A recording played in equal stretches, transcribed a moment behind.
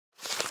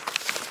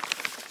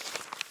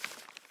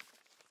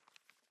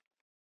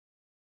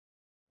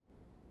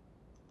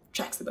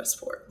track's the best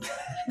sport.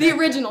 The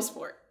original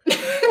sport.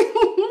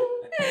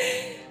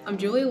 I'm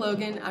Julia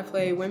Logan. I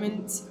play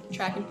women's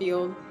track and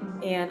field,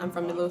 and I'm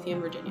from Midlothian,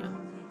 Virginia.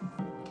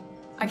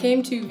 I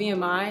came to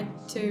VMI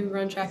to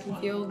run track and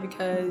field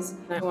because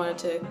I wanted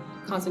to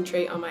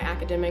concentrate on my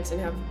academics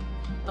and have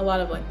a lot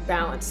of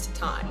balanced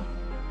time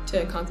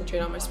to concentrate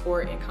on my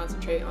sport and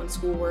concentrate on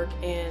schoolwork,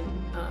 and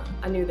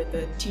I knew that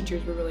the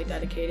teachers were really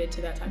dedicated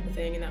to that type of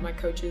thing and that my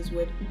coaches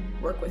would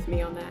work with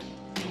me on that.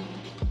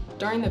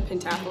 During the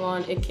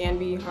pentathlon, it can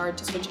be hard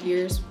to switch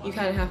gears. You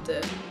kind of have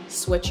to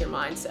switch your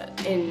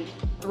mindset. In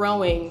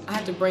throwing, I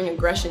have to bring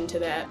aggression to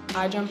that.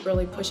 High jump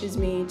really pushes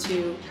me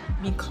to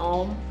be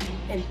calm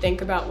and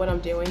think about what I'm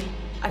doing.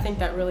 I think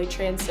that really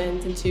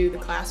transcends into the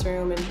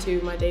classroom and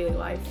to my daily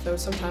life. So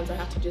sometimes I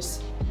have to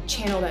just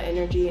channel that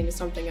energy into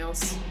something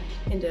else,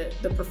 into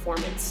the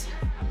performance.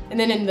 And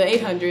then in the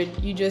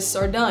 800, you just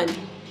are done.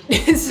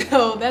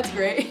 So that's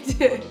great.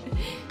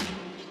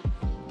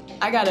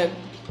 I got a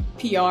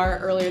PR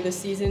earlier this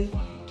season.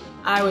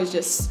 I was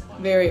just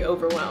very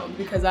overwhelmed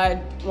because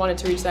I wanted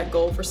to reach that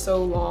goal for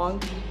so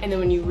long. And then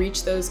when you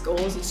reach those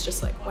goals, it's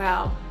just like,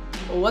 wow,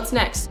 well, what's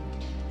next?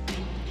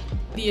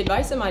 The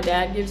advice that my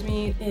dad gives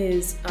me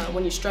is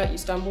when you strut, you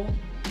stumble.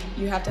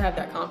 You have to have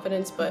that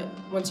confidence, but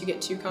once you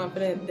get too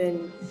confident,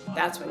 then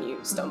that's when you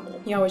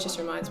stumble. He always just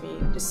reminds me,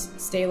 just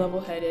stay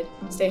level-headed,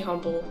 stay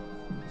humble,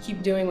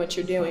 keep doing what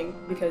you're doing,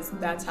 because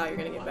that's how you're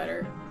gonna get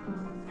better.